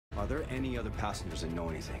there any other passengers that know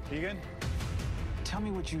anything? Egan? Tell me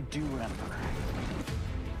what you do remember.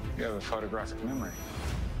 You have a photographic memory.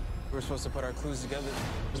 We're supposed to put our clues together.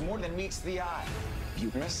 There's more than meets the eye. You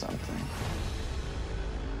missed something.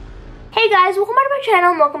 Hey guys, welcome back to my channel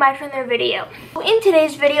and welcome back to another video. In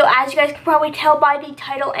today's video, as you guys can probably tell by the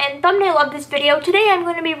title and thumbnail of this video, today I'm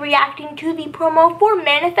going to be reacting to the promo for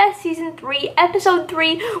Manifest Season 3, Episode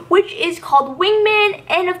 3, which is called Wingman,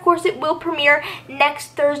 and of course it will premiere next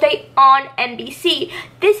Thursday on NBC.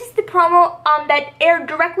 This is the promo that aired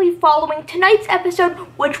directly following tonight's episode,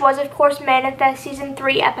 which was of course Manifest Season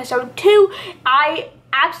 3, Episode 2. I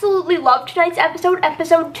absolutely loved tonight's episode.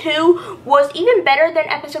 Episode 2 was even better than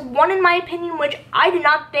episode 1 in my opinion, which I did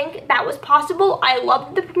not think that was possible. I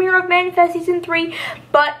loved the premiere of Manifest Season 3,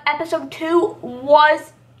 but episode 2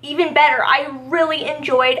 was even better. I really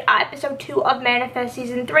enjoyed episode 2 of Manifest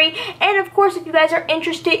Season 3, and of course if you guys are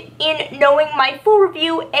interested in knowing my full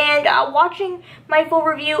review and watching my full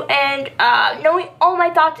review and knowing all my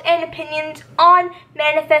thoughts and opinions on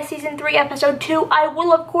Manifest Season 3 Episode 2, I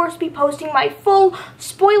will of course be posting my full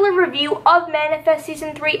spoiler review of Manifest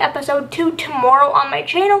Season 3 Episode 2 tomorrow on my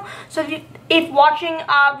channel. So if watching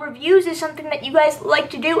reviews is something that you guys like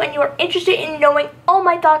to do and you are interested in knowing all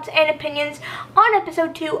my thoughts and opinions on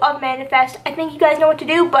Episode 2 of Manifest, I think you guys know what to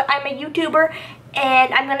do, but I'm a YouTuber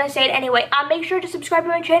and I'm gonna say it anyway. Make sure to subscribe to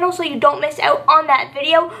my channel so you don't miss out on that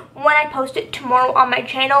video when I post it tomorrow on my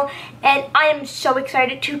channel. And I am so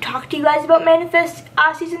excited to talk to you guys about Manifest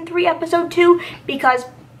Season 3 Episode 2 because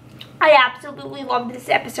I absolutely loved this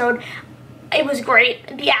episode. It was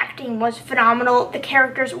great. The acting was phenomenal. The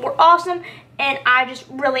characters were awesome. And I just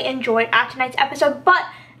really enjoyed tonight's episode. But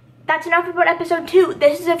that's enough about episode 2.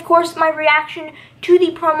 This is, of course, my reaction to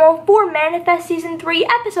the promo for Manifest Season 3,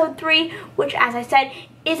 Episode 3, which, as I said,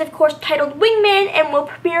 is, of course, titled Wingman and will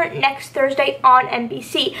premiere next Thursday on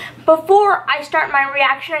NBC. Before I start my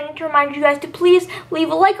reaction, I need to remind you guys to please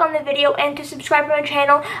leave a like on the video and to subscribe to my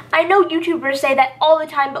channel. I know YouTubers say that all the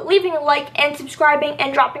time, but leaving a like and subscribing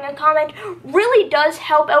and dropping a comment really does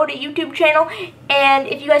help out a YouTube channel. And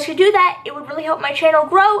if you guys could do that, it would really help my channel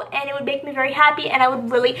grow and it would make me very happy and I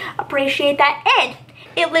would really appreciate that. And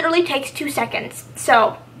it literally takes 2 seconds.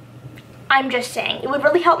 So I'm just saying, it would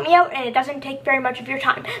really help me out and it doesn't take very much of your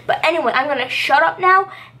time. But anyway, I'm going to shut up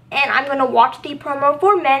now and I'm going to watch the promo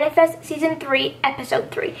for Manifest Season 3,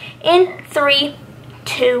 Episode 3. In 3,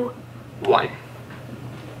 2, 1.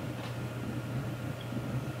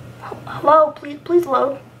 Hello, please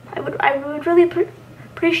load. I would really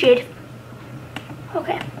appreciate it.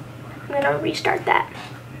 Okay, I'm going to restart that.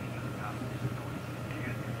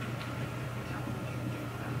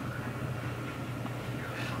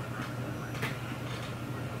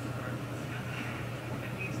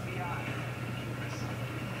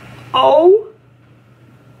 Oh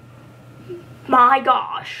my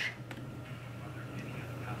gosh.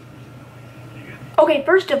 Okay,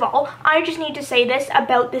 first of all, I just need to say this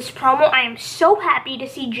about this promo. I am so happy to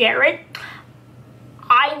see Jared.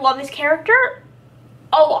 I love this character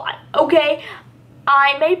a lot, okay?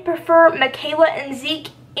 I may prefer Michaela and Zeke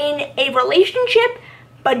in a relationship,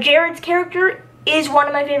 but Jared's character is one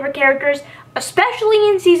of my favorite characters, especially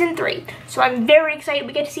in Season 3. So I'm very excited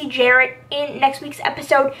we get to see Jared in next week's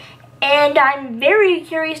episode. And I'm very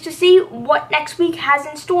curious to see what next week has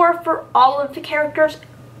in store for all of the characters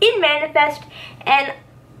in Manifest. And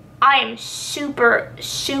I am super,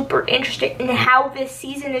 super interested in how this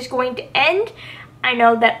season is going to end. I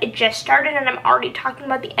know that it just started and I'm already talking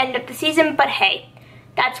about the end of the season, but hey,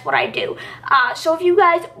 that's what I do. So if you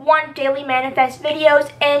guys want daily Manifest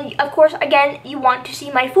videos, and of course, again, you want to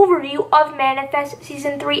see my full review of Manifest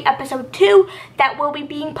Season 3, Episode 2, that will be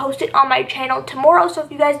being posted on my channel tomorrow. So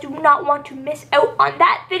if you guys do not want to miss out on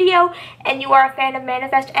that video, and you are a fan of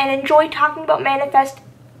Manifest and enjoy talking about Manifest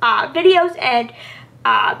videos and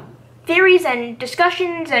theories and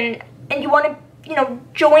discussions, and you want to,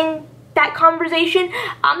 join that conversation,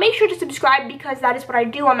 make sure to subscribe because that is what I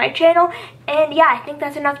do on my channel. And yeah, I think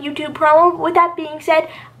that's enough YouTube promo. With that being said,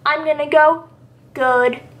 I'm gonna go.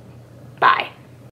 Goodbye.